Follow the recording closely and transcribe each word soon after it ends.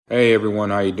Hey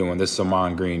everyone, how you doing? This is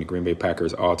Ahman Green, the Green Bay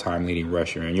Packers all-time leading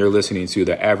rusher, and you're listening to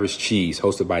The Average Cheese,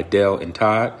 hosted by Dell and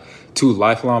Todd, two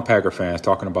lifelong Packer fans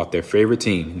talking about their favorite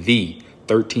team, the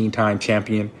 13-time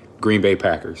champion Green Bay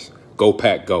Packers. Go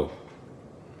Pack, go. What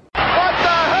the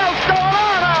hell's going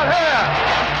on out here?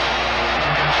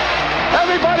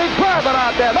 Everybody's grabbing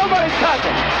out there. Nobody's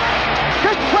touching.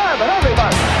 Just grabbing,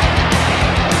 everybody.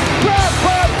 Grab.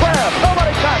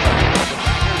 Nobody touching. Here's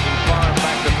far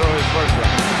back to throw his first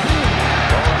one.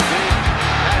 Going deep.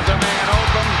 Has a man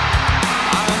open.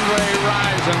 Andre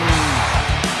Rison.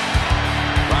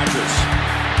 Rodgers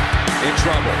in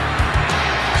trouble.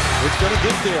 It's going to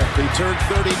get there. He turned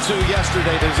 32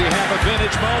 yesterday. Does he have a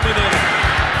vintage moment in it?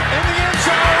 In the end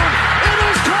zone. It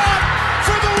is caught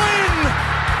for the win.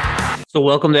 So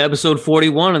welcome to episode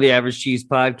 41 of the Average Cheese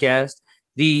podcast,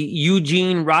 the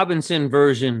Eugene Robinson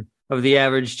version of the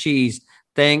Average Cheese.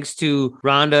 Thanks to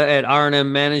Rhonda at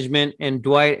R&M Management and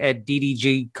Dwight at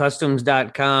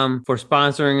ddgcustoms.com for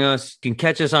sponsoring us. You can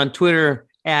catch us on Twitter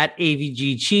at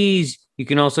AVGCheese. You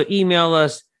can also email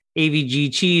us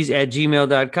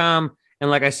avgcheese@gmail.com. And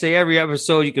like I say every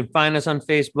episode, you can find us on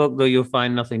Facebook, though you'll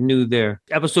find nothing new there.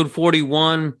 Episode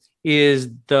 41 is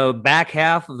the back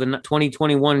half of the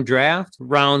 2021 draft,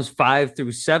 rounds 5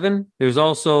 through 7. There's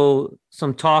also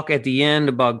some talk at the end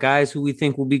about guys who we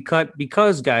think will be cut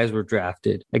because guys were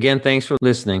drafted. Again, thanks for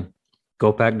listening.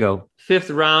 Go Pack, go.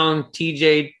 5th round,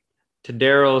 TJ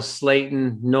Tadaro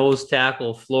Slayton, nose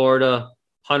tackle, Florida,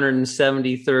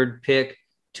 173rd pick.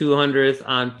 200th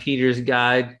on Peter's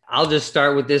guide. I'll just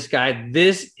start with this guy.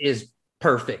 This is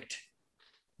perfect.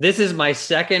 This is my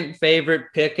second favorite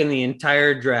pick in the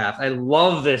entire draft. I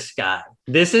love this guy.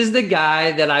 This is the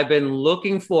guy that I've been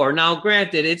looking for. Now,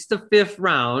 granted, it's the 5th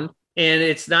round and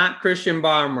it's not Christian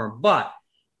Barmore, but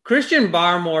Christian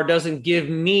Barmore doesn't give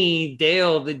me,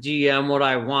 Dale, the GM, what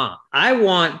I want. I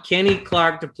want Kenny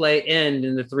Clark to play end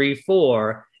in the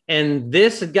 3-4, and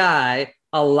this guy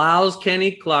allows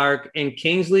Kenny Clark and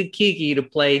Kingsley Keke to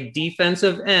play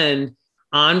defensive end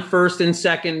on 1st and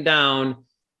 2nd down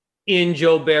in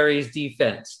Joe Barry's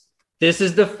defense. This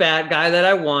is the fat guy that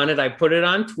I wanted. I put it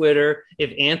on Twitter.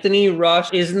 If Anthony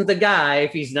Rush isn't the guy,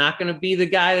 if he's not going to be the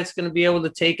guy that's going to be able to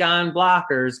take on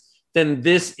blockers, then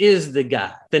this is the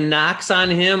guy. The knocks on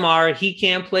him are he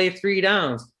can't play 3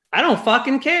 downs. I don't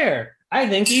fucking care. I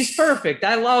think he's perfect.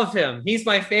 I love him. He's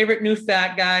my favorite new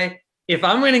fat guy. If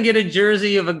I'm going to get a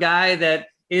jersey of a guy that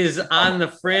is on the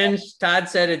fringe, Todd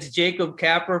said it's Jacob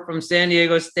Capper from San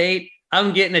Diego State,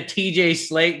 I'm getting a TJ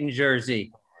Slayton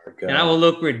jersey, and I will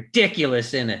look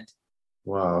ridiculous in it.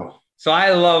 Wow. So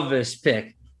I love this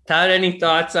pick. Todd, any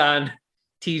thoughts on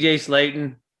TJ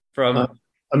Slayton from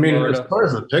Florida? As far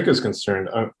as the pick is concerned,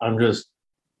 I'm just,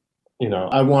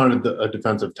 I wanted a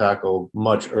defensive tackle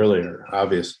much earlier,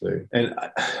 obviously. And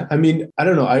I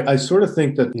don't know. I sort of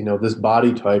think that, this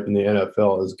body type in the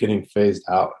NFL is getting phased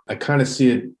out. I kind of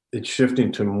see it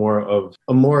shifting to more of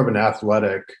an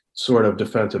athletic sort of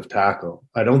defensive tackle.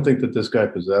 I don't think that this guy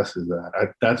possesses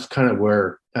that. That's kind of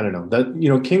where, I don't know, that,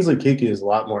 Kingsley Keke is a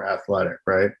lot more athletic,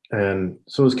 right? And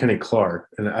so is Kenny Clark.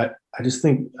 And I just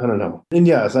think, I don't know. And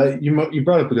yes, you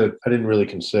brought up I didn't really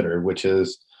consider, which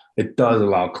is, it does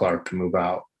allow Clark to move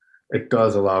out. It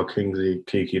does allow Kingsley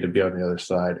Keke to be on the other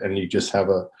side, and you just have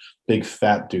a big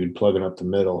fat dude plugging up the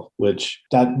middle, which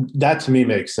that to me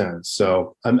makes sense.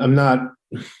 So I'm not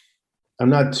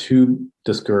too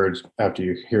discouraged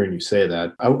after hearing you say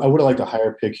that. I would have liked a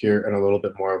higher pick here and a little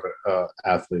bit more of an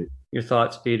athlete. Your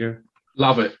thoughts, Peter?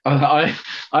 Love it. I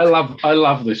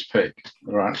love this pick.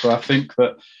 Right. So I think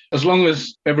that as long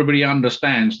as everybody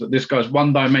understands that this guy's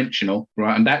one-dimensional,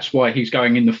 right, and that's why he's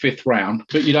going in the 5th round,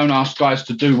 but you don't ask guys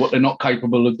to do what they're not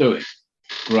capable of doing,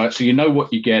 right? So you know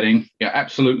what you're getting. Yeah,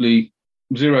 absolutely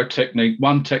zero technique,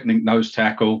 one technique nose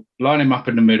tackle, line him up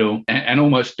in the middle, and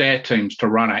almost dare teams to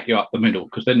run at you up the middle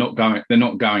because they're not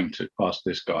going to pass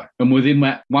this guy. And within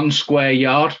that 1 square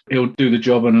yard, he'll do the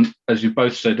job and, as you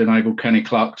both said, enable Kenny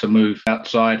Clark to move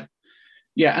outside.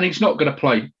 Yeah, and he's not going to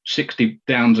play 60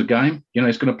 downs a game.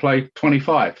 He's going to play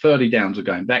 25, 30 downs a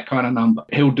game, that kind of number.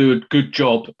 He'll do a good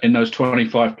job in those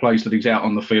 25 plays that he's out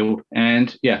on the field.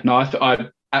 And yeah, no, I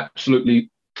absolutely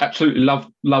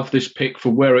love this pick for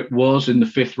where it was in the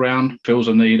 5th round. Fills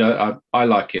a need. I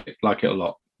like it a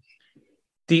lot.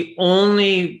 The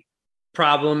only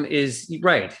problem is,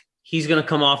 right, he's going to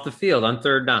come off the field on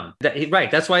 3rd down.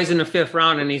 Right. That's why he's in the 5th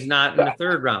round and he's not in the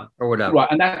 3rd round or whatever. Right.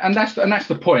 And that's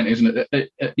the point, isn't it?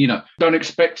 Don't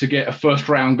expect to get a 1st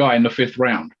round guy in the 5th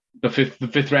round. The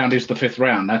fifth round is the 5th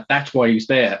round. That's why he's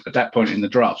there at that point in the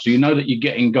draft. So you know that you're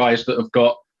getting guys that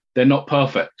they're not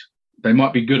perfect. They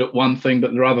might be good at one thing,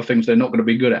 but there are other things they're not going to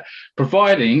be good at,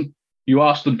 providing you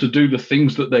ask them to do the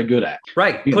things that they're good at.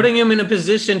 Right. Putting him in a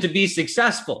position to be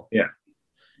successful. Yeah.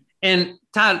 And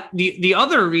Todd, the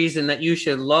other reason that you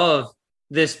should love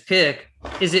this pick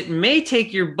is it may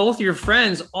take both your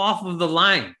friends off of the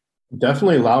line.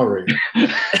 Definitely Lowry.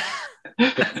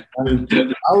 I mean,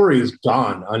 Lowry is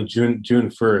gone on June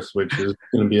 1st, which is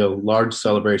going to be a large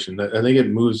celebration. I think it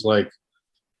moves like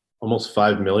almost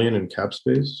 $5 million in cap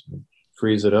space.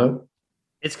 Frees it up.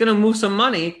 It's going to move some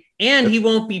money, and he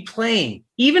won't be playing.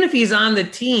 Even if he's on the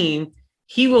team,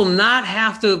 he will not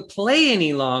have to play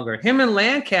any longer. Him and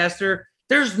Lancaster,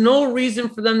 there's no reason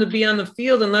for them to be on the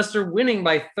field unless they're winning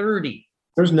by 30.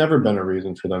 There's never been a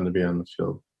reason for them to be on the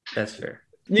field. That's fair.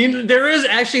 There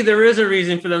is a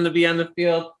reason for them to be on the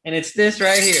field, and it's this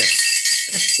right here.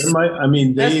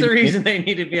 That's the reason they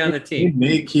need to be on the team. They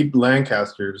may keep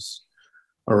Lancasters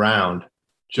around,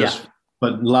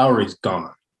 but Lowry's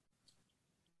gone.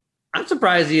 I'm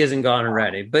surprised he isn't gone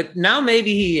already, but now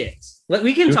maybe he is.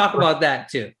 We can talk about that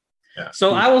too. Yeah.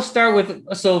 So I will start with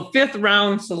 5th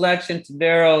round selection to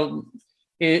Daryl.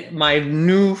 My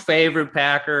new favorite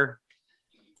Packer,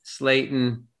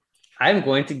 Slayton. I'm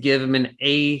going to give him an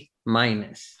A-.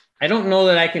 I don't know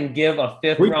that I can give a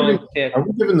 5th round pick. Are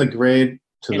we giving the grade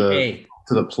to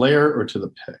the player or to the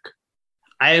pick?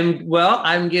 I'm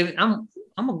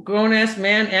a grown ass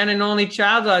man and an only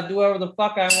child, so I do whatever the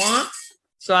fuck I want.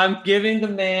 So I'm giving the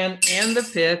man and the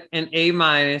pick an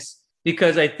A-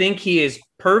 because I think he is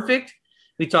perfect.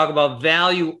 We talk about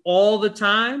value all the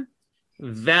time.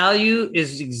 Value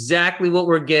is exactly what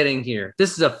we're getting here.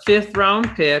 This is a 5th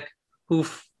round pick who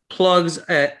plugs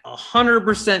a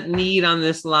 100% need on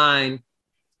this line.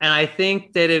 And I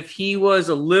think that if he was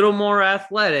a little more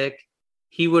athletic,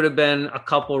 he would have been a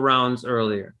couple rounds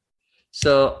earlier.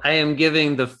 So I am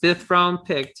giving the 5th round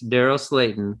pick to Daryl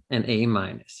Slayton an A-.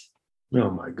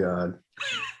 Oh my God.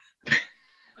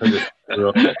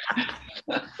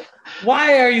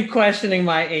 Why are you questioning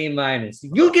my A-?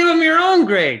 You give him your own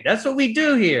grade. That's what we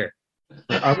do here.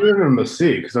 I'm giving him a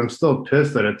C because I'm still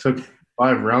pissed that it took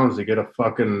 5 rounds to get a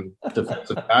fucking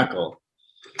defensive tackle.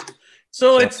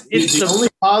 So it's the only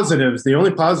positives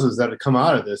that have come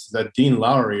out of this is that Dean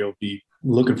Lowry will be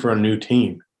looking for a new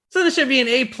team. So this should be an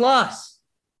A+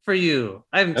 for you.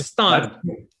 I'm stunned.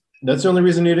 That's the only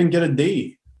reason you didn't get a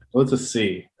D. Well, it's a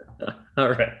C. All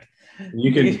right.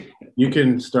 You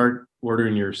can start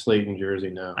ordering your Slayton jersey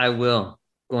now. I will.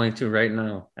 Going to right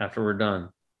now after we're done.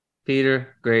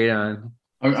 Peter, grade on.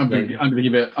 I'm going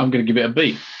to give it a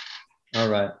B. All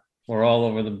right. We're all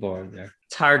over the board there.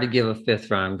 It's hard to give a 5th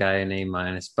round guy an A-,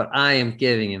 but I am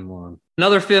giving him one.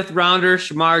 Another 5th rounder,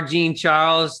 Shamar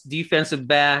Jean-Charles, defensive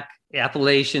back,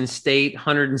 Appalachian State,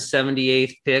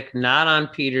 178th pick, not on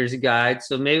Peter's guide.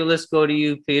 So maybe let's go to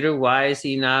you, Peter. Why is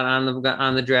he not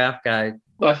on the draft guide?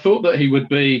 I thought that he would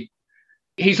be.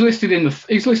 He's listed in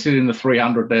the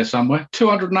 300 there somewhere.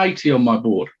 280 on my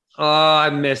board. Oh, I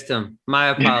missed him. My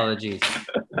apologies.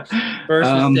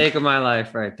 First mistake of my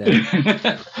life, right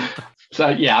there. So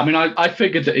yeah, I mean, I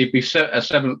figured that he'd be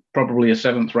probably a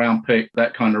 7th round pick,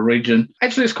 that kind of region.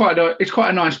 Actually, it's quite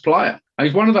a nice player.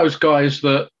 He's one of those guys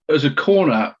that, as a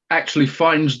corner, actually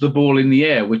finds the ball in the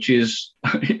air, which is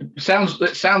it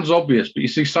sounds obvious, but you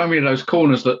see so many of those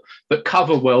corners that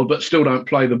cover well but still don't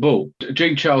play the ball.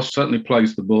 Jean-Charles certainly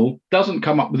plays the ball. Doesn't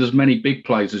come up with as many big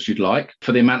plays as you'd like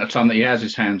for the amount of time that he has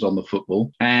his hands on the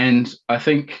football. And I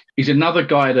think he's another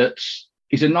guy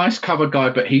he's a nice cover guy,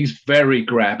 but he's very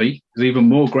grabby. He's even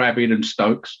more grabby than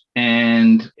Stokes.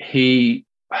 And he's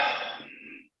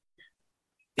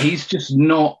just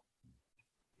not.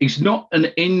 He's not an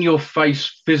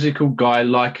in-your-face physical guy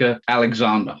like a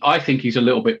Alexander. I think he's a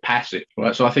little bit passive,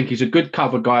 right? So I think he's a good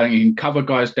cover guy. He can cover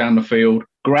guys down the field,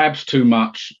 grabs too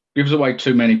much, gives away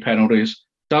too many penalties,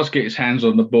 does get his hands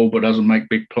on the ball but doesn't make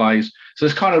big plays. So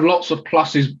there's kind of lots of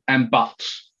pluses and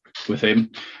buts with him.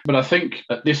 But I think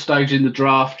at this stage in the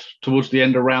draft, towards the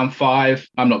end of round 5,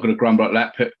 I'm not going to grumble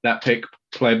at that pick,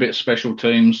 play a bit of special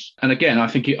teams. And again, I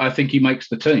think he makes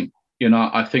the team. You know,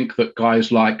 I think that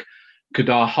guys like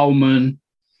Kadar Holman,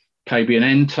 Kabian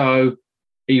Ento,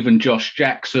 even Josh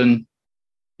Jackson,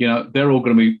 you know, they're all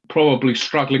going to be probably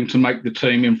struggling to make the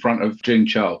team in front of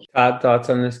Jean-Charles. Thoughts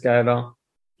on this guy at all?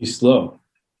 He's slow.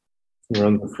 He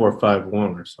runs the 4.51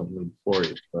 or something for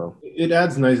you. So it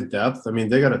adds nice depth. I mean,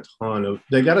 they got a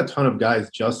ton of guys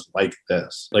just like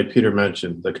this. Like Peter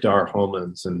mentioned, the Kadar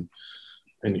Holmans and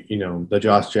you know, the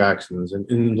Josh Jacksons, and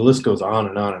the list goes on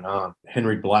and on and on.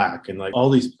 Henry Black and like all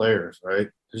these players, right?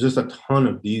 There's just a ton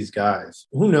of these guys.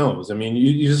 Who knows? I mean,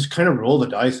 you just kind of roll the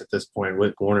dice at this point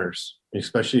with corners,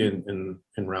 especially in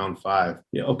round 5.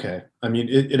 Yeah, okay. I mean,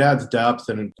 it adds depth,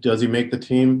 and does he make the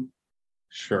team?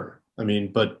 Sure. I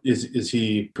mean, but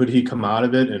could he come out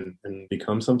of it and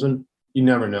become something? You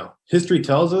never know. History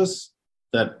tells us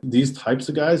that these types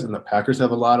of guys, and the Packers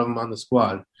have a lot of them on the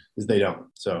squad, is they don't.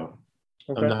 So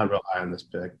I'm not real high on this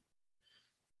pick.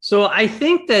 So I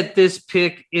think that this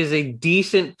pick is a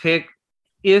decent pick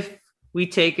if we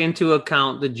take into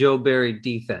account the Joe Barry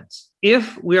defense.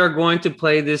 If we are going to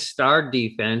play this star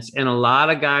defense and a lot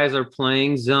of guys are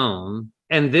playing zone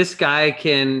and this guy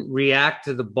can react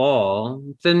to the ball,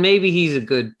 then maybe he's a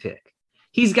good pick.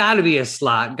 He's got to be a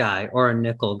slot guy or a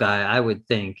nickel guy, I would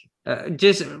think.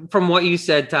 Just from what you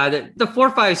said, Todd, that the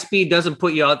 4.5 speed doesn't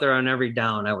put you out there on every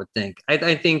down, I would think.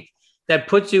 I think that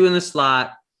puts you in the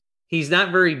slot. He's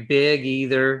not very big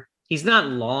either. He's not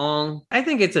long. I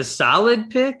think it's a solid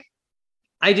pick.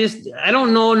 I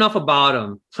don't know enough about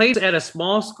him. Played at a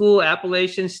small school,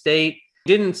 Appalachian State.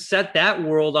 Didn't set that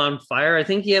world on fire. I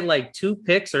think he had like 2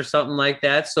 picks or something like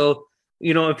that. So,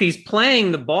 if he's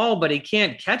playing the ball, but he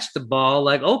can't catch the ball,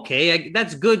 like, okay,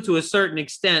 that's good to a certain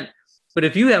extent. But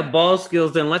if you have ball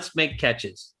skills, then let's make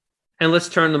catches and let's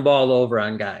turn the ball over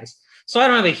on guys. So I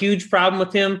don't have a huge problem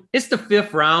with him. It's the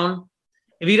 5th round.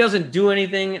 If he doesn't do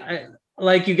anything,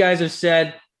 like you guys have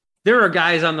said, there are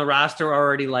guys on the roster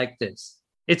already like this.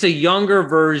 It's a younger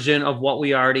version of what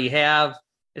we already have,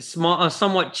 a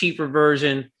somewhat cheaper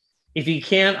version. If he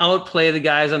can't outplay the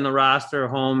guys on the roster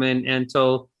home and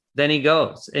so then he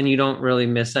goes, and you don't really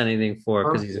miss anything for it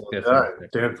because he's a 5th.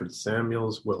 Stanford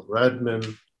Samuels, Will Redmond,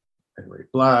 Henry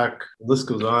Black. The list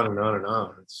goes on and on and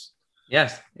on.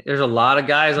 Yes, there's a lot of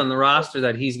guys on the roster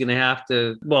that he's going to have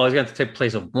to. Well, he's going to take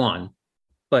place of one,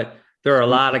 but there are a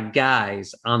lot of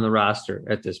guys on the roster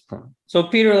at this point. So,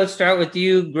 Peter, let's start with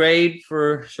you. Grade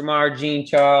for Shemar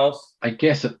Jean-Charles. I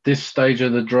guess at this stage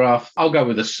of the draft, I'll go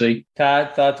with a C.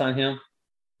 Todd, thoughts on him?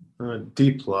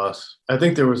 D+. I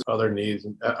think there was other needs.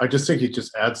 I just think he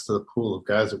just adds to the pool of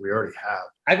guys that we already have.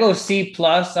 I go C+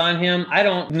 on him. I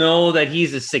don't know that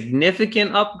he's a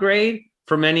significant upgrade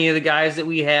from any of the guys that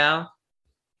we have.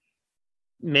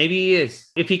 Maybe he is.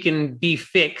 If he can be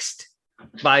fixed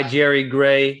by Jerry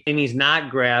Gray and he's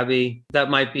not grabby,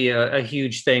 that might be a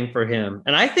huge thing for him.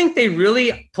 And I think they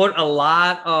really put a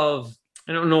lot of,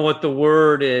 I don't know what the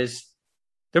word is.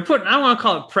 They're putting, I don't want to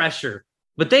call it pressure,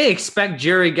 but they expect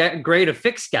Jerry Gray to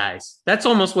fix guys. That's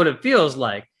almost what it feels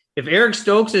like. If Eric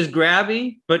Stokes is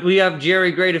grabby, but we have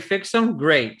Jerry Gray to fix him,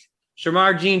 great.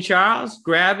 Shemar Jean-Charles,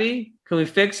 grabby. Can we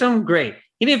fix him? Great.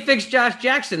 He didn't fix Josh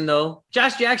Jackson, though.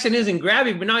 Josh Jackson isn't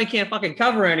grabby, but now he can't fucking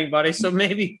cover anybody. So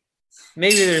maybe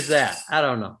there's that. I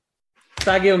don't know.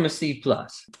 So I give him a C+.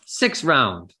 6th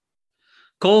round.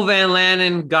 Cole Van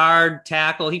Lanen, guard,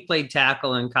 tackle. He played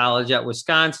tackle in college at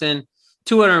Wisconsin.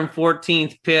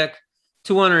 214th pick.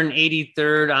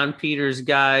 283rd on Peter's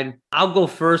guide. I'll go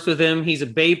first with him. He's a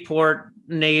Bayport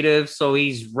native, so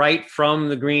he's right from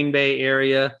the Green Bay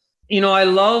area. I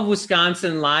love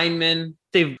Wisconsin linemen.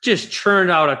 They've just churned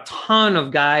out a ton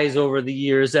of guys over the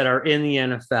years that are in the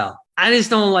NFL. I just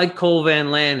don't like Cole Van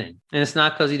Lanen. And it's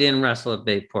not because he didn't wrestle at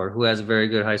Bayport, who has a very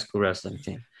good high school wrestling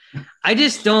team. I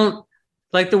just don't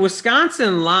like the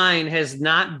Wisconsin line has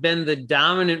not been the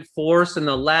dominant force in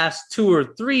the last 2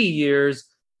 or 3 years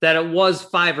that it was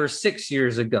 5 or 6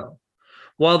 years ago.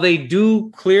 While they do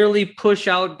clearly push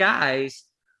out guys,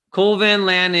 Cole Van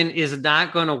Lanen is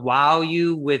not going to wow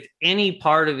you with any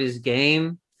part of his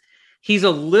game. He's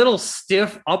a little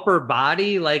stiff upper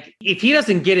body. Like if he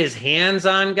doesn't get his hands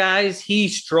on guys, he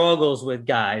struggles with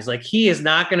guys. Like he is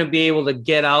not going to be able to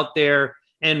get out there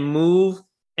and move,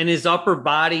 and his upper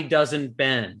body doesn't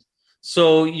bend.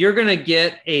 So you're going to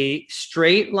get a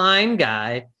straight line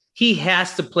guy. He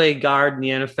has to play guard in the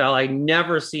NFL. I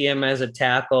never see him as a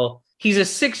tackle. He's a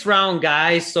 6th round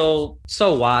guy. So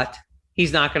what?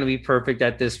 He's not going to be perfect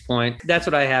at this point. That's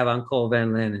what I have on Cole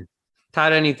Van Lanen.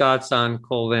 Todd, any thoughts on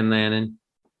Cole Van Lanen?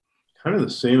 Kind of the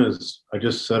same as I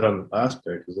just said on the last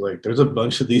pick. Is like there's a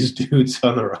bunch of these dudes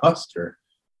on the roster,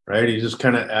 right? He just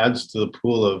kind of adds to the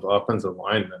pool of offensive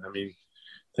linemen. I mean,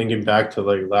 thinking back to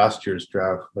like last year's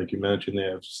draft, like you mentioned, they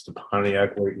have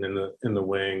Stepaniak waiting in the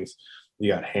wings.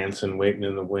 You got Hansen waiting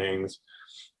in the wings.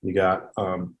 You got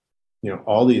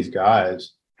all these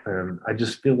guys, and I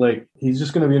just feel like he's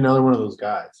just going to be another one of those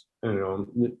guys.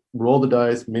 Roll the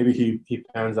dice. Maybe he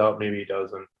pans out. Maybe he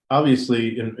doesn't.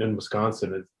 Obviously, in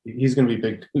Wisconsin, he's going to be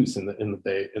big news in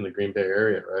the Green Bay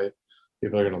area, right?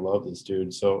 People are going to love this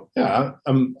dude. So yeah,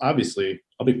 I'll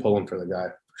be pulling for the guy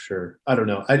for sure. I don't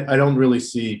know. I don't really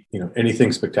see,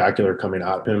 anything spectacular coming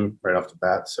out of him right off the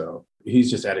bat. So he's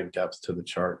just adding depth to the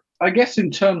chart. I guess in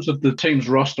terms of the team's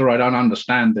roster, I don't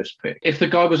understand this pick. If the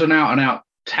guy was an out-and-out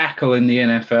tackle in the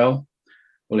NFL,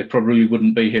 well, he probably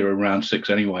wouldn't be here in round 6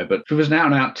 anyway. But if he was an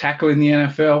out-and-out tackle in the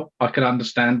NFL, I could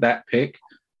understand that pick,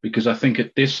 because I think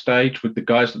at this stage, with the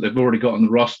guys that they've already got on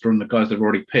the roster and the guys they've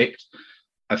already picked,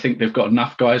 I think they've got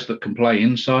enough guys that can play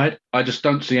inside. I just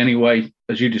don't see any way,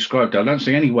 as you described, I don't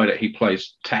see any way that he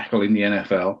plays tackle in the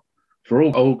NFL for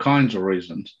all kinds of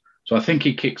reasons. So I think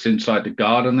he kicks inside the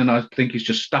guard, and then I think he's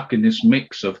just stuck in this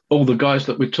mix of all the guys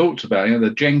that we talked about,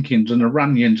 the Jenkins and the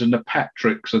Runyons and the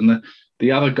Patricks and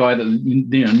the other guy that,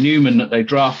 Newman that they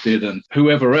drafted, and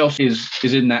whoever else is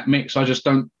in that mix. I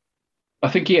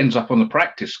think he ends up on the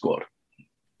practice squad.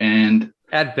 And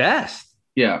at best.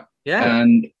 Yeah. Yeah.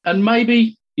 And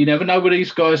maybe, you never know with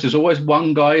these guys. There's always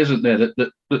one guy, isn't there,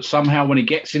 that somehow when he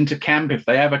gets into camp, if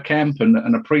they have a camp and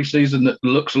a preseason that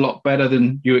looks a lot better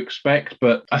than you expect.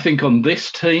 But I think on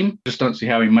this team, just don't see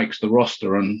how he makes the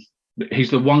roster. And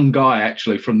he's the one guy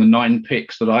actually from the 9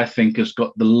 picks that I think has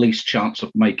got the least chance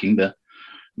of making the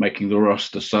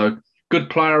roster. So good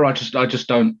player. I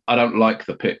don't like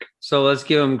the pick. So let's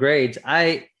give him grades.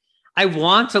 I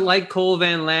want to like Cole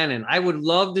Van Lanen. I would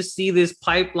love to see this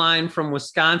pipeline from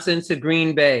Wisconsin to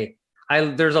Green Bay.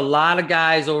 There's a lot of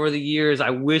guys over the years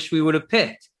I wish we would have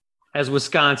picked as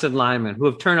Wisconsin linemen who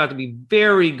have turned out to be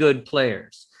very good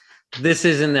players. This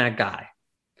isn't that guy.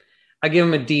 I give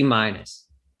him a D-.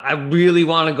 I really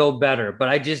want to go better, but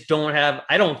I just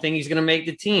I don't think he's going to make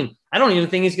the team. I don't even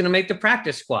think he's going to make the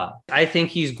practice squad. I think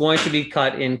he's going to be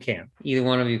cut in camp. Either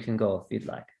one of you can go if you'd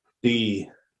like.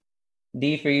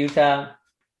 D for you, Todd.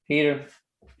 Peter?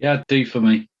 Yeah, D for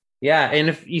me. Yeah, and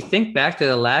if you think back to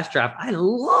the last draft, I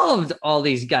loved all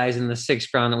these guys in the 6th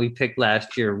round that we picked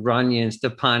last year, Runyon,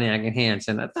 Stepaniak, and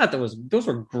Hansen. I thought those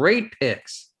were great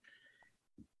picks.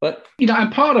 But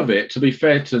and part of it, to be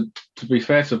fair to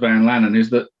Van Lanen, is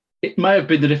that it may have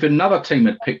been that if another team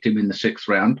had picked him in the 6th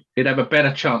round, he'd have a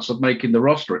better chance of making the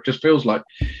roster. It just feels like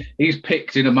he's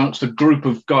picked in amongst a group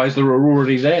of guys that are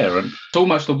already there. And it's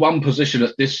almost the one position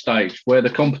at this stage where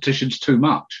the competition's too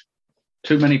much.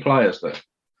 Too many players there.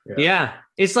 Yeah.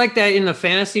 It's like that in the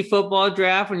fantasy football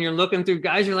draft when you're looking through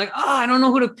guys, you're like, I don't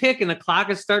know who to pick, and the clock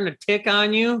is starting to tick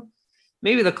on you.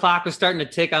 Maybe the clock was starting to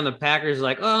tick on the Packers,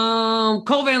 like, Cole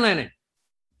Van Lanen.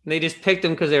 They just picked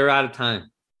him because they were out of time.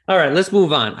 All right, let's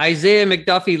move on. Isaiah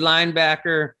McDuffie,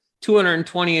 linebacker,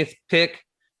 220th pick,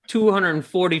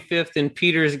 245th in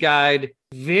Peter's guide.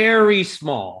 Very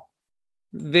small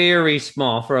for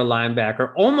a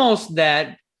linebacker. Almost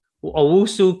that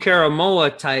Owusu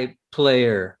Karamoa type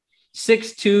player.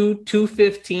 6'2",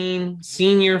 215,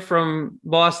 senior from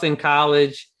Boston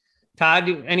College. Todd,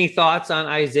 any thoughts on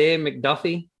Isaiah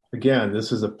McDuffie? Again,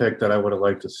 this is a pick that I would have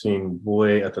liked to seen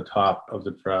way at the top of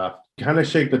the draft. Kind of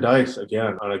shake the dice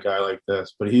again on a guy like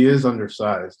this, but he is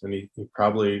undersized, and he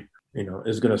probably,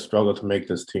 is going to struggle to make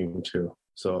this team too.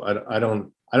 So I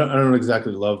don't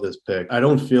exactly love this pick. I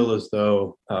don't feel as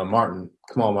though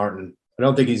Kamal Martin, I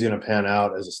don't think he's going to pan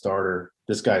out as a starter.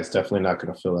 This guy is definitely not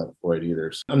going to fill that void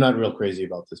either. So I'm not real crazy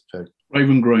about this pick.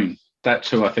 Raven Green.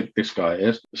 That's who I think this guy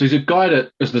is. So he's a guy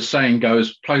that, as the saying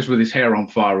goes, plays with his hair on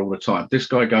fire all the time. This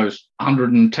guy goes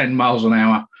 110 miles an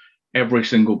hour every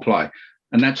single play.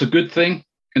 And that's a good thing.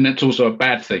 And that's also a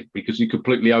bad thing because he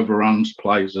completely overruns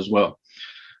plays as well.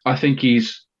 I think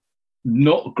he's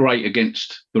not great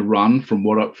against the run from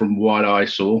what I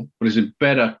saw, but he's a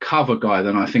better cover guy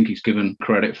than I think he's given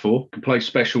credit for. Can play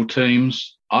special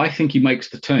teams. I think he makes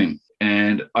the team.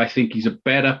 And I think he's a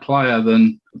better player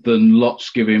than lots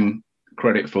give him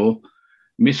credit for.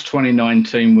 Missed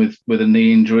 2019 with a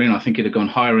knee injury, and I think he'd have gone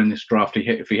higher in this draft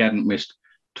if he hadn't missed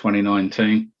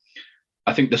 2019.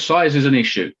 I think the size is an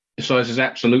issue. The size is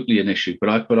absolutely an issue,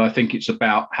 but I think it's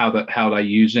about how they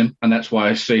use him, and that's why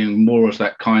I see him more as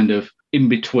that kind of in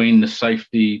between the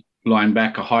safety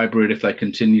linebacker hybrid if they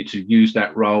continue to use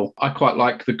that role. I quite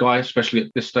like the guy, especially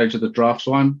at this stage of the draft.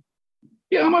 So I'm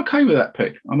okay with that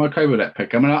pick. I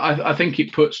mean, I think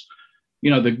it puts,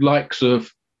 the likes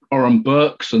of Oren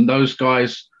Burks and those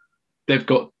guys, they've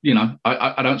got,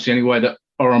 I don't see any way that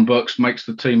Oren Burks makes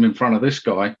the team in front of this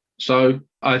guy. So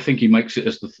I think he makes it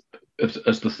as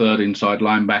the third inside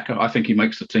linebacker. I think he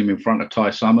makes the team in front of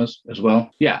Ty Summers as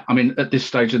well. Yeah, I mean, at this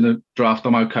stage in the draft,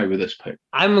 I'm okay with this pick.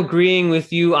 I'm agreeing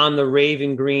with you on the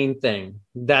Raven Green thing.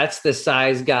 That's the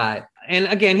size guy. And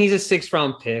again, he's a 6th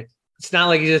round pick. It's not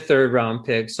like he's a 3rd round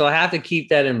pick. So I have to keep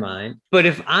that in mind. But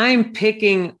if I'm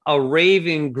picking a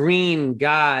Raven Green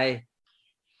guy,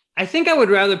 I think I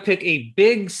would rather pick a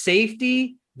big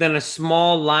safety than a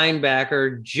small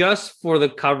linebacker just for the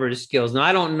coverage skills. Now,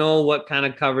 I don't know what kind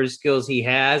of coverage skills he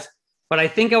has, but I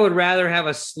think I would rather have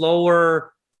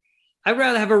I'd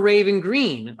rather have a Raven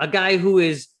Green, a guy who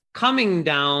is coming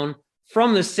down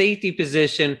from the safety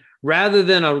position rather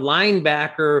than a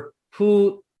linebacker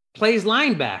who plays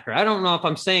linebacker. I don't know if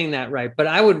I'm saying that right, but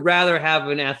I would rather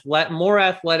have more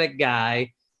athletic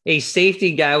guy, a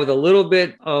safety guy with a little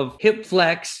bit of hip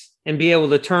flex and be able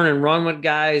to turn and run with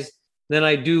guys than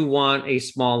I do want a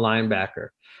small linebacker.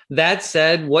 That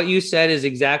said, what you said is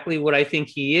exactly what I think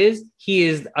he is. He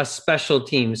is a special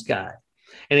teams guy.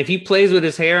 And if he plays with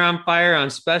his hair on fire on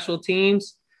special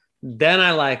teams, then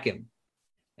I like him.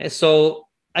 And so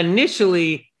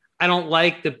initially, I don't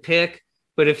like the pick,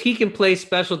 but if he can play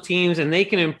special teams and they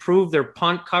can improve their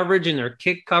punt coverage and their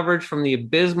kick coverage from the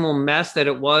abysmal mess that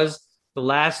it was the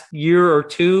last year or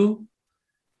two,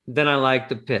 then I like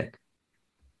the pick.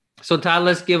 So, Todd,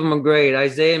 let's give him a grade.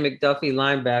 Isaiah McDuffie,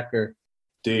 linebacker.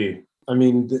 D. I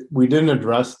mean, we didn't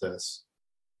address this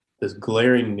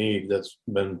glaring need that's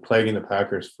been plaguing the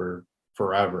Packers for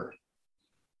forever.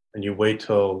 And you wait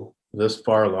till this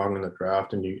far along in the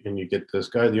draft and you get this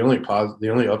guy. The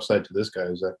only upside to this guy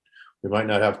is that we might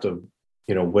not have to,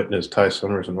 witness Ty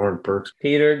Summers and Oren Burks.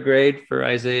 Peter, grade for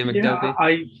Isaiah McDuffie?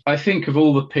 Yeah, I think of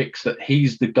all the picks that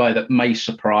he's the guy that may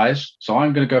surprise. So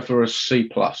I'm going to go for a C+.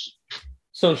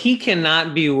 So he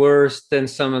cannot be worse than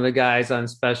some of the guys on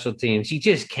special teams. He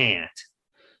just can't.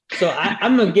 So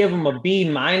I'm going to give him a B-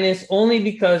 only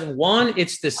because, one,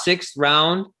 it's the 6th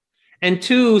round, and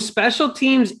 2, special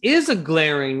teams is a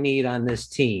glaring need on this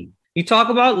team. You talk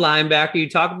about linebacker, you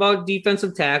talk about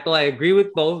defensive tackle. I agree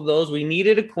with both of those. We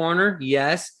needed a corner,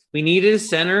 yes. We needed a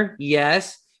center,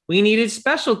 yes. We needed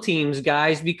special teams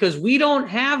guys because we don't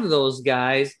have those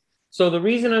guys. So the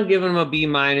reason I'm giving him a B-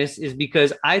 is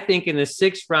because I think in the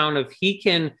 6th round, if he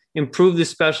can improve the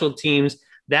special teams,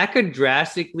 that could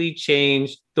drastically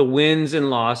change the wins and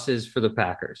losses for the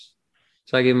Packers.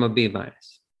 So I give him a B-.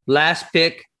 Last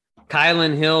pick,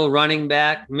 Kylan Hill, running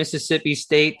back, Mississippi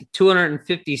State,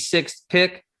 256th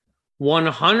pick,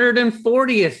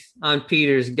 140th on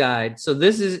Peter's guide. So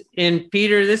this is in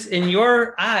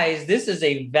your eyes, this is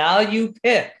a value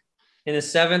pick in the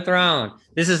 7th round.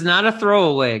 This is not a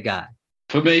throwaway guy.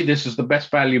 For me, this is the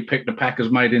best value pick the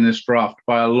Packers made in this draft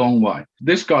by a long way.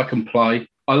 This guy can play.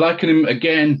 I like him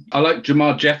again. I like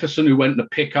Jamar Jefferson, who went the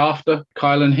pick after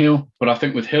Kylan Hill. But I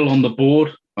think with Hill on the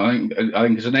board, I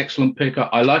think he's an excellent pick.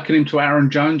 I liken him to Aaron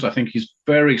Jones. I think he's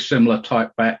very similar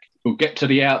type back. He'll get to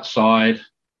the outside.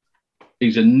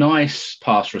 He's a nice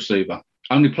pass receiver.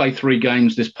 Only played 3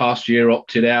 games this past year,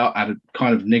 opted out, had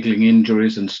kind of niggling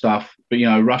injuries and stuff. But,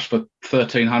 rushed for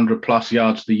 1,300 plus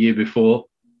yards the year before.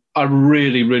 I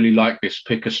really, really like this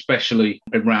pick, especially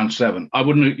in round 7. I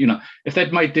wouldn't,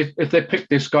 if they picked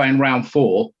this guy in round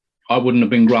 4, I wouldn't have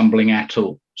been grumbling at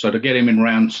all. So to get him in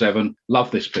round 7, love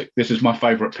this pick. This is my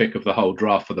favorite pick of the whole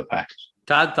draft for the Packers.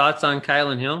 Todd, thoughts on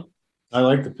Kylan Hill? I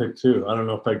like the pick too. I don't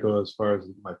know if I go as far as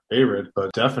my favorite,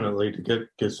 but definitely to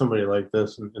get somebody like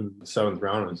this in the 7th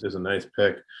round is a nice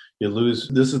pick.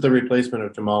 This is the replacement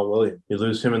of Jamal Williams. You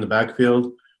lose him in the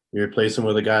backfield. You replace him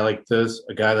with a guy like this,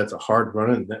 a guy that's a hard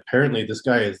runner. And apparently this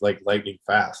guy is like lightning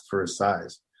fast for his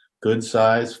size. Good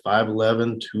size,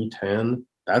 5'11", 210.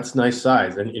 That's nice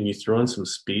size. And you throw in some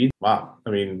speed. Wow. I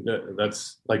mean,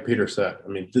 that's like Peter said. I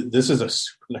mean, this is a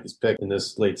super nice pick in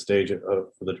this late stage of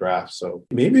the draft. So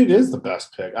maybe it is the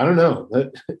best pick. I don't know.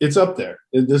 It's up there.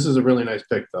 This is a really nice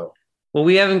pick, though. Well,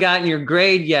 we haven't gotten your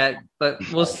grade yet, but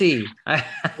we'll see.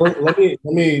 Well, let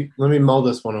me mull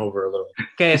this one over a little.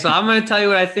 Okay, so I'm going to tell you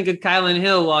what I think of Kylan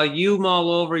Hill while you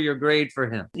mull over your grade for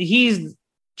him. He's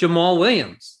Jamal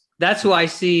Williams. That's who I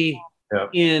see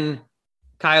in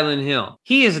Kylan Hill.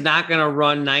 He is not going to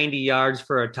run 90 yards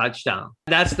for a touchdown.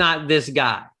 That's not this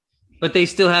guy. But they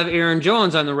still have Aaron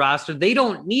Jones on the roster. They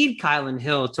don't need Kylan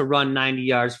Hill to run 90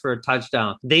 yards for a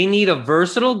touchdown. They need a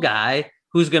versatile guy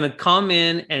who's going to come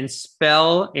in and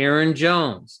spell Aaron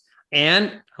Jones and,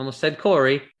 I almost said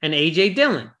Corey, and A.J.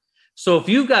 Dillon. So if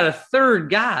you've got a third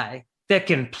guy that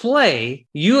can play,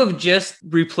 you have just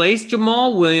replaced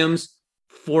Jamal Williams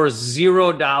for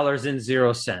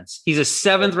 $0.00. He's a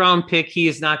 7th round pick. He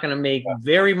is not going to make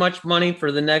very much money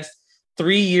for the next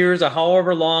 3 years or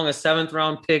however long a 7th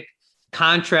round pick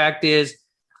contract is.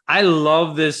 I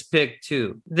love this pick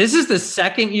too. This is the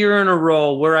 2nd year in a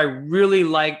row where I really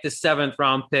like the 7th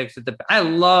round picks. I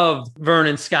loved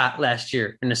Vernon Scott last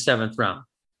year in the 7th round.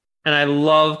 And I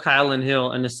love Kylan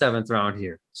Hill in the 7th round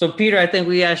here. So Peter, I think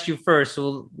we asked you first.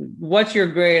 So what's your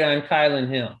grade on Kylan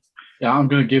Hill? Yeah, I'm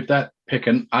going to give that pick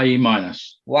an A-.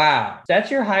 Wow. That's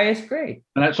your highest grade.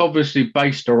 And that's obviously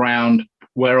based around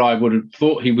where I would have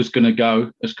thought he was going to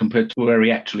go as compared to where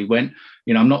he actually went.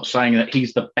 I'm not saying that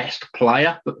he's the best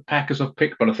player that the Packers have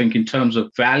picked, but I think in terms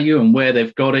of value and where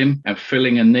they've got him and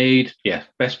filling a need,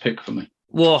 best pick for me.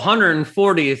 Well,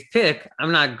 140th pick,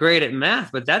 I'm not great at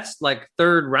math, but that's like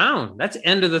third round. That's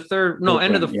end of the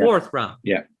fourth round.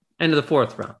 Yeah. End of the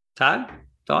fourth round. Todd,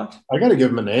 thoughts? I got to give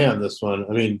him an A on this one.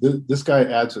 I mean, this guy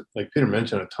adds, like Peter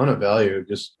mentioned, a ton of value.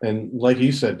 And like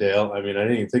you said, Dale, I mean, I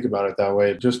didn't even think about it that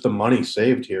way. Just the money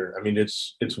saved here. I mean,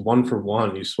 it's 1 for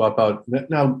 1. You swap out.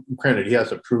 Now, granted, he has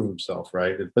to prove himself,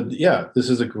 right? But yeah, this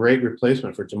is a great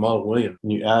replacement for Jamal Williams.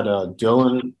 And you add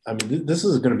Dillon. I mean, this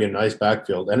is going to be a nice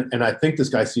backfield. And I think this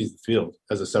guy sees the field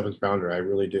as a 7th rounder. I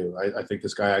really do. I think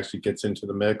this guy actually gets into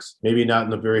the mix. Maybe not in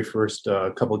the very first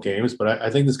couple games, but I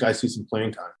think this guy sees some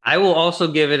playing time. I will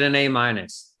also give it an A-.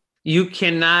 You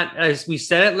cannot, as we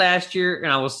said it last year,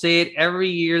 and I will say it every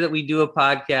year that we do a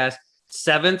podcast,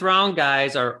 7th round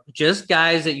guys are just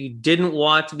guys that you didn't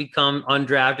want to become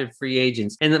undrafted free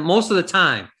agents. And most of the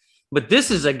time, but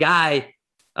this is a guy,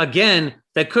 again,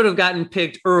 that could have gotten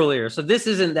picked earlier. So this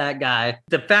isn't that guy.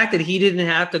 The fact that he didn't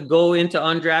have to go into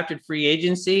undrafted free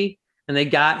agency and they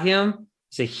got him,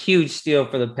 it's a huge steal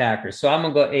for the Packers. So I'm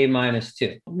going to go A-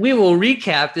 too. We will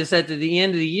recap this at the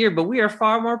end of the year, but we are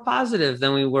far more positive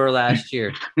than we were last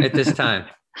year at this time.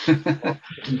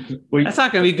 That's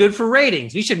not going to be good for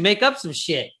ratings. We should make up some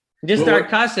shit. Just start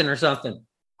cussing or something.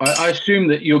 I assume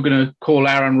that you're going to call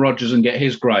Aaron Rodgers and get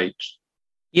his grades.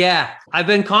 Yeah, I've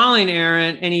been calling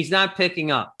Aaron, and he's not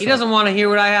picking up. He doesn't want to hear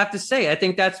what I have to say. I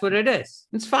think that's what it is.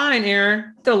 It's fine,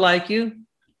 Aaron. Still like you,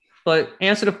 but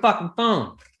answer the fucking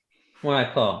phone when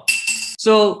I call.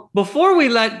 So before we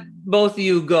let both of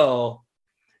you go,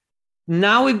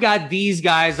 now we've got these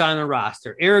guys on the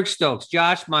roster: Eric Stokes,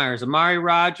 Josh Myers, Amari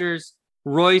Rodgers,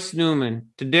 Royce Newman,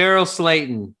 Tadaro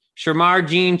Slayton, Shamar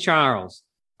Jean-Charles,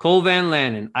 Cole Van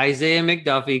Lanen, Isaiah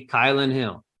McDuffie, Kylan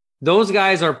Hill. Those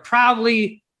guys are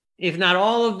probably, if not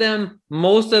all of them,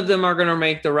 most of them are going to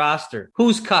make the roster.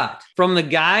 Who's cut? From the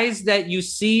guys that you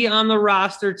see on the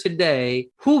roster today,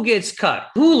 who gets cut?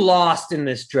 Who lost in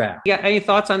this draft? You got any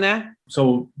thoughts on that?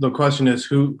 So the question is,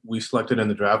 who we selected in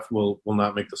the draft will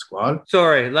not make the squad?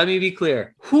 Sorry, let me be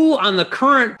clear. Who on the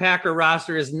current Packer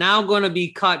roster is now going to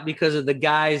be cut because of the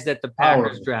guys that the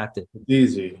Packers drafted?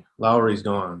 Easy. Lowry's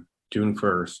gone June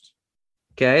 1st.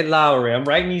 Okay, Lowry. I'm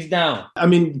writing these down. I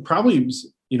mean, probably,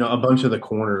 a bunch of the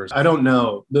corners. I don't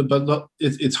know, but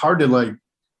it's hard to like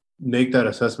make that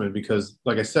assessment because,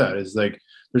 like I said, it's like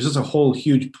there's just a whole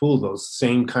huge pool of those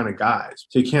same kind of guys.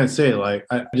 So you can't say like,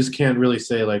 I just can't really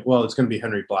say like, well, it's going to be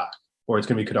Henry Black or it's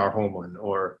going to be Kadar Homeland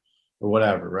or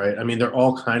whatever, right? I mean, they're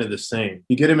all kind of the same.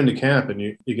 You get him into camp and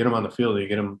you get him on the field, you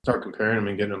get him, start comparing him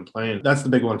and getting him playing. That's the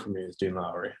big one for me is Dean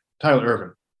Lowry. Tyler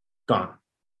Ervin, gone.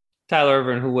 Tyler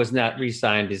Ervin, who was not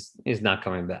re-signed, is not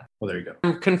coming back. Well, there you go.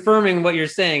 I'm confirming what you're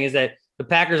saying is that the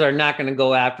Packers are not going to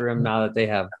go after him now that they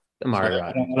have Amari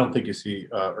Rodgers. I don't think you see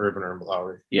Ervin or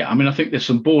Lowry. Yeah, I mean, I think there's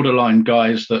some borderline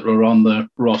guys that were on the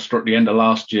roster at the end of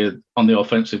last year on the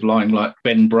offensive line, like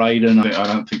Ben Braden. I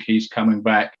don't think he's coming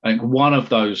back. I think one of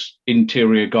those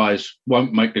interior guys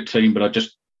won't make the team, but I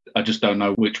just don't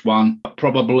know which one.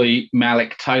 Probably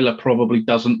Malik Taylor probably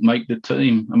doesn't make the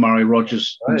team. Amari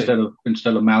Rodgers instead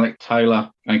of Malik Taylor.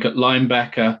 I think at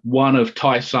linebacker, one of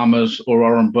Ty Summers or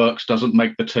Oren Burks doesn't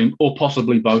make the team, or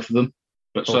possibly both of them.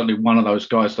 But certainly one of those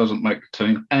guys doesn't make the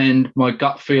team. And my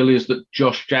gut feel is that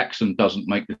Josh Jackson doesn't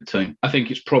make the team. I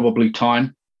think it's probably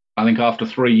time. I think after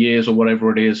 3 years or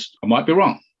whatever it is, I might be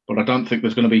wrong, but I don't think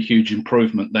there's going to be huge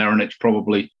improvement there. And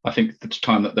I think it's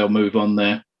time that they'll move on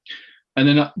there. And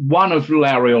then one of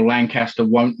Lowry or Lancaster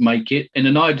won't make it. In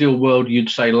an ideal world, you'd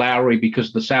say Lowry because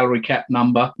of the salary cap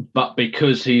number, but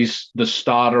because he's the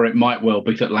starter, it might well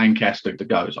be that Lancaster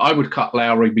goes. I would cut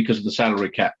Lowry because of the salary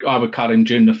cap. I would cut him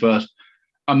June the 1st.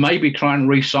 And maybe try and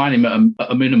re-sign him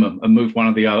at a minimum and move one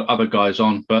of the other guys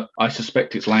on. But I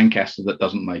suspect it's Lancaster that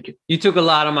doesn't make it. You took a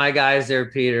lot of my guys there,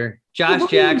 Peter. Josh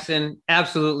Jackson,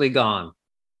 absolutely gone.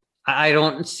 I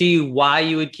don't see why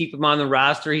you would keep him on the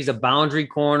roster. He's a boundary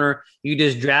corner. You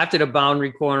just drafted a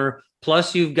boundary corner.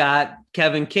 Plus, you've got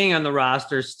Kevin King on the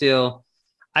roster still.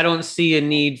 I don't see a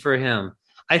need for him.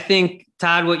 I think,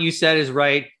 Todd, what you said is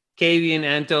right. Kavian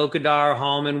Ento, Kadar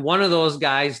Hallman, one of those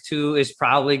guys, too, is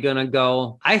probably going to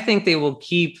go. I think they will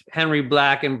keep Henry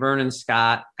Black and Vernon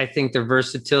Scott. I think their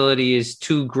versatility is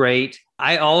too great.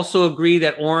 I also agree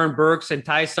that Oren Burks and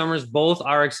Ty Summers both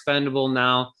are expendable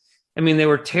now. I mean, they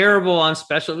were terrible on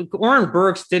special. Oren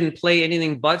Burks didn't play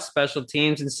anything but special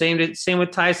teams, and same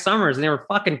with Ty Summers, and they were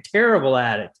fucking terrible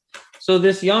at it. So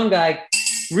this young guy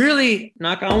really,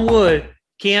 knock on wood,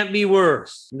 can't be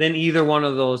worse than either one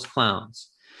of those clowns.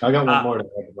 I got one more to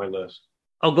add to my list.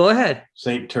 Oh, go ahead.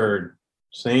 St. Turd.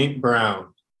 St.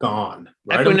 Brown, gone.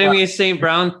 Equanimeous St.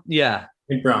 Brown, yeah.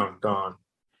 St. Brown, gone.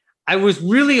 I was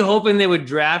really hoping they would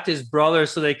draft his brother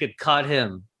so they could cut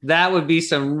him. That would be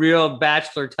some real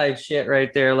Bachelor type shit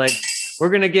right there. Like, we're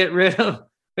going to get rid of,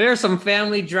 there's some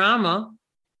family drama.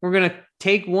 We're going to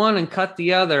take one and cut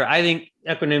the other. I think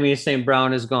Equanimeous St.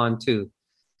 Brown is gone too.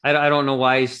 I don't know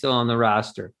why he's still on the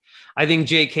roster. I think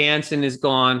Jake Hansen is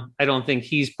gone. I don't think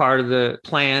he's part of the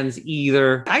plans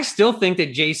either. I still think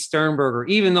that Jay Sternberger,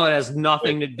 even though it has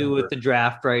nothing to do with the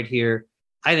draft right here,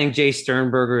 I think Jay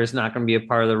Sternberger is not going to be a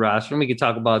part of the roster. And we can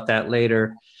talk about that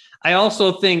later. I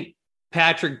also think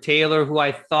Patrick Taylor, who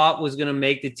I thought was going to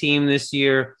make the team this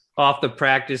year off the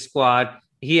practice squad,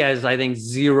 he has, I think,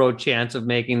 zero chance of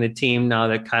making the team now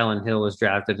that Kylan Hill was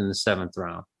drafted in the 7th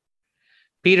round.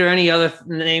 Peter, any other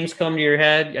names come to your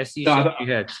head? I see you shaking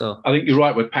your head. So I think you're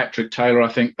right with Patrick Taylor.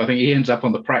 I think he ends up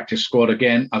on the practice squad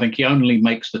again. I think he only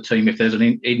makes the team if there's an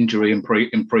injury in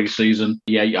preseason.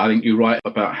 Yeah, I think you're right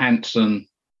about Hansen.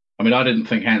 I mean, I didn't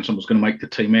think Hansen was going to make the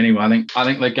team anyway. I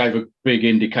think they gave a big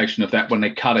indication of that when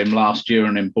they cut him last year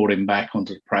and then brought him back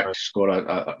onto the practice squad.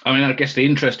 I guess the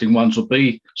interesting ones will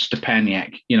be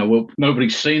Stepaniak.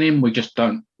 Nobody's seen him. We just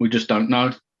don't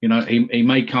know. He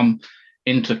may come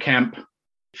into camp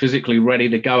physically ready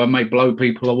to go and may blow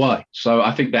people away. So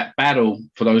I think that battle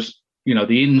for those,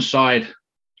 the inside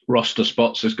roster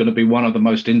spots is going to be one of the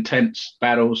most intense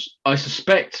battles. I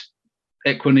suspect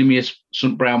Equanimeous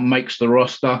St. Brown makes the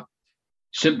roster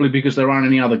simply because there aren't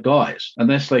any other guys.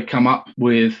 Unless they come up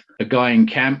with a guy in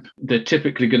camp, they're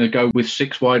typically going to go with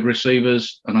 6 wide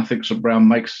receivers, and I think St. Brown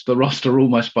makes the roster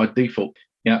almost by default.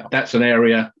 Yeah, that's an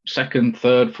area, 2nd,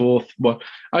 3rd, 4th. Well,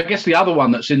 I guess the other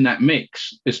one that's in that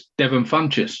mix is Devin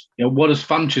Funchess. What does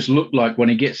Funchess look like when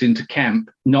he gets into camp,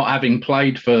 not having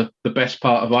played for the best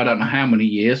part of I don't know how many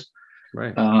years?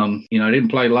 Right. He didn't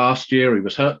play last year. He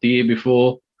was hurt the year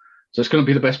before. So it's going to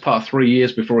be the best part of 3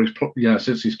 years before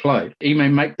since he's played. He may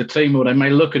make the team, or they may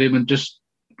look at him and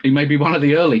he may be one of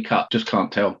the early cut. Just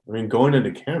can't tell. I mean, going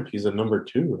into camp, he's a number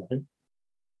 2, right?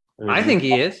 I think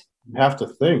he is. You have to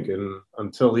think, and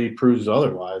until he proves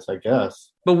otherwise, I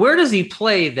guess. But where does he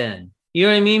play then? You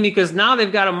know what I mean? Because now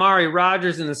they've got Amari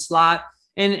Rogers in the slot,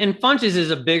 and Funchess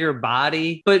is a bigger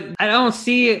body, but I don't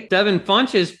see Devin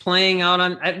Funchess playing out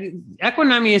on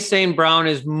Equanimeous St. Brown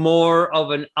is more of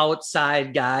an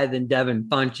outside guy than Devin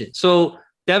Funchess. So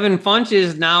Devin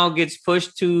Funchess now gets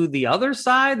pushed to the other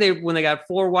side. When they got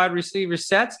 4 wide receiver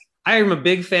sets. I am a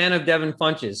big fan of Devin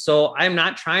Funchess, so I'm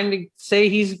not trying to say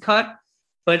he's cut,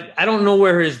 but I don't know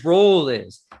where his role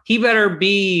is. He better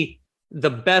be the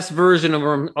best version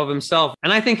of himself.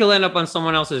 And I think he'll end up on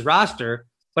someone else's roster,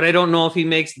 but I don't know if he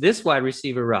makes this wide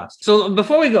receiver roster. So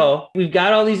before we go, we've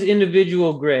got all these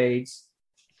individual grades.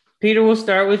 Peter, we'll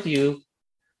start with you.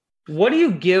 What do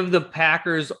you give the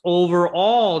Packers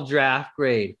overall draft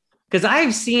grade? Because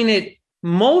I've seen it,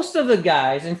 most of the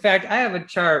guys, in fact, I have a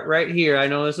chart right here. I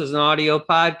know this is an audio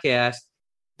podcast,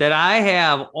 that I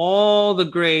have all the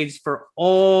grades for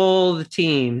all the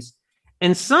teams.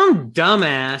 And some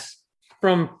dumbass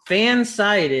from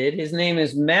Fansided, his name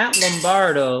is Matt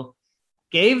Lombardo,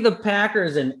 gave the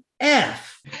Packers an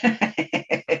F.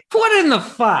 What in the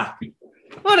fuck?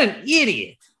 What an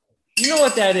idiot. You know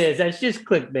what that is? That's just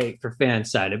clickbait for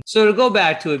Fansided. So to go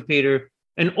back to it, Peter,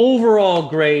 an overall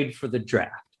grade for the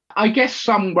draft. I guess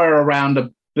somewhere around a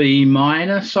B-,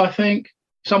 I think.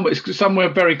 Somewhere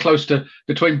very close to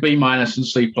between B- and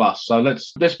C+. So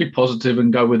let's be positive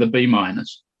and go with a B-.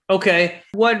 Okay.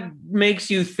 What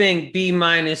makes you think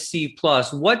B-, C+?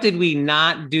 What did we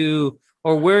not do,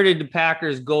 or where did the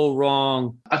Packers go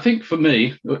wrong? I think for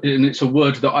me, and it's a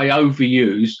word that I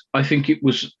overuse, I think it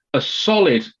was a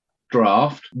solid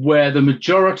draft where the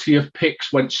majority of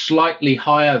picks went slightly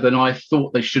higher than I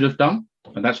thought they should have done.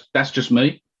 And that's just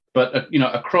me. But,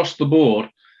 across the board,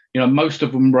 most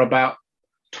of them were about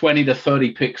 20 to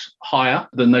 30 picks higher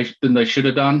than they should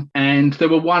have done. And there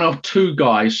were 1 or 2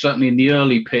 guys, certainly in the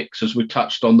early picks, as we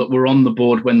touched on, that were on the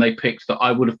board when they picked that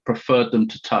I would have preferred them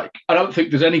to take. I don't think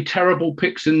there's any terrible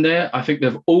picks in there. I think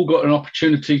they've all got an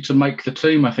opportunity to make the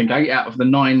team. I think 8 out of the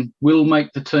 9 will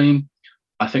make the team.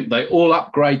 I think they all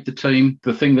upgrade the team.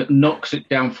 The thing that knocks it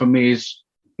down for me is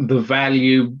the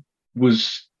value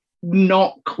was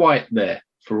not quite there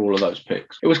for all of those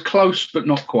picks. It was close, but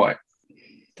not quite.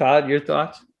 Todd, your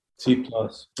thoughts? C+.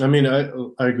 I mean, I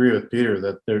agree with Peter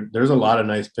that there's a lot of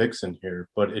nice picks in here,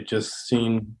 but it just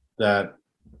seemed that,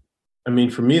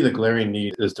 for me, the glaring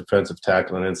need is defensive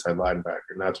tackle and inside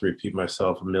linebacker, not to repeat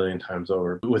myself a million times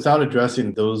over. Without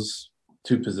addressing those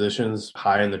two positions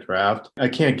high in the draft. I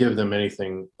can't give them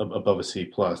anything above a C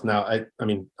plus. Now, I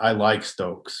mean, I like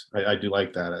Stokes. I do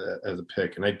like that as a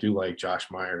pick, and I do like Josh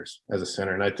Myers as a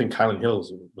center. And I think Kylan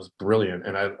Hills was brilliant.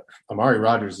 And Amari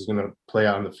Rogers is going to play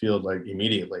out on the field like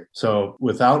immediately. So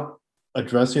without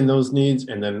addressing those needs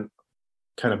and then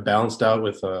kind of balanced out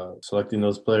with selecting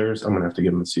those players, I'm going to have to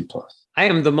give them a C plus. I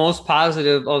am the most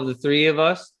positive of the three of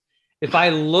us. If I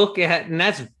look at, and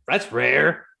that's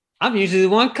rare, I'm usually the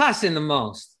one cussing the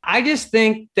most. I just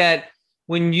think that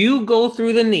when you go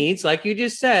through the needs, like you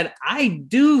just said, I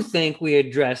do think we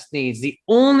address needs. The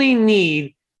only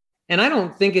need, and I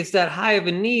don't think it's that high of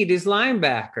a need, is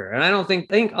linebacker. And I don't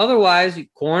think otherwise.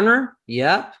 Corner,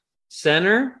 yep.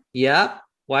 Center, yep.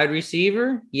 Wide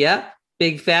receiver, yep.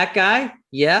 Big fat guy,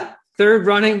 yep. Third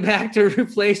running back to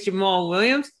replace Jamal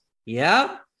Williams,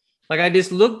 yep. Like I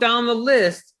just look down the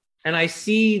list and I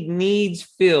see needs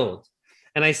filled.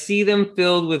 And I see them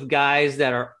filled with guys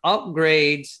that are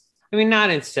upgrades. I mean, not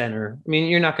in center. I mean,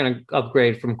 you're not going to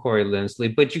upgrade from Corey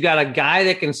Linsley, but you got a guy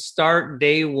that can start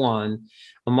day one.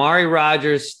 Amari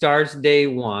Rogers starts day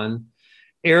one.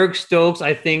 Eric Stokes,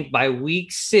 I think by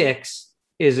week 6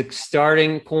 is a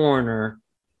starting corner.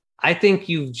 I think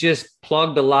you've just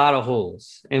plugged a lot of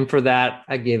holes. And for that,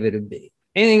 I give it a B.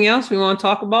 Anything else we want to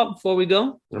talk about before we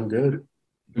go? I'm good.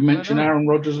 You mention Aaron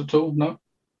Rodgers at all? No.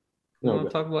 You want to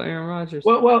talk about Aaron Rodgers?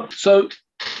 Well, so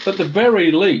at the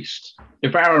very least,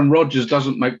 if Aaron Rodgers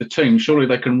doesn't make the team, surely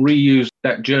they can reuse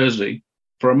that jersey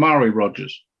for Amari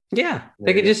Rodgers. Yeah,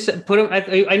 they could just put him.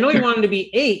 I know he wanted to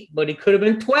be 8, but he could have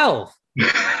been 12.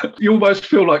 You almost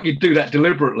feel like you'd do that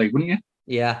deliberately, wouldn't you?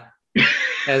 Yeah,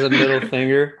 as a middle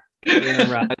finger. Aaron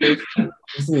Rodgers.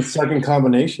 This is the second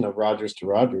combination of Rodgers to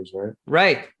Rodgers, right?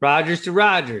 Right. Rodgers to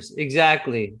Rodgers.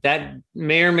 Exactly. That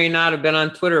may or may not have been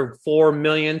on Twitter 4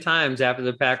 million times after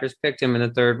the Packers picked him in the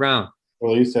 3rd round.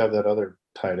 Well, they used to have that other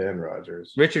tight end,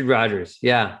 Rodgers. Richard Rodgers.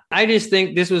 Yeah. I just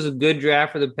think this was a good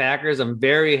draft for the Packers. I'm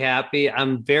very happy.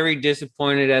 I'm very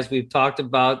disappointed, as we've talked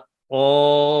about.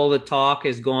 All the talk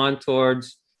has gone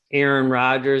towards Aaron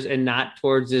Rodgers and not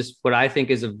towards this, what I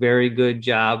think is a very good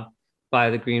job by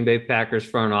the Green Bay Packers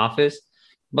front office.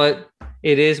 But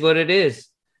it is what it is.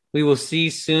 We will see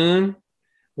soon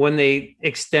when they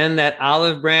extend that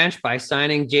olive branch by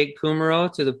signing Jake Kumaro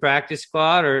to the practice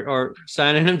squad or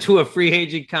signing him to a free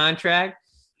agent contract.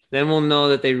 Then we'll know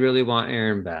that they really want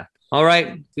Aaron back. All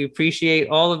right. We appreciate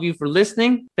all of you for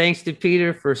listening. Thanks to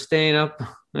Peter for staying up.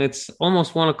 It's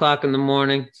almost 1 o'clock in the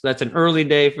morning. So that's an early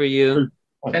day for you.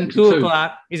 2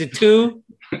 o'clock. Is it 2?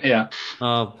 Yeah.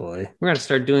 Oh, boy. We're going to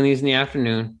start doing these in the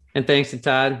afternoon. And thanks to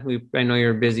Todd. I know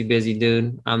you're a busy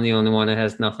dude. I'm the only one that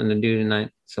has nothing to do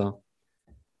tonight. So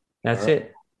that's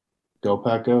it. Go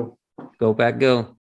Pack, go. Go Pack, go.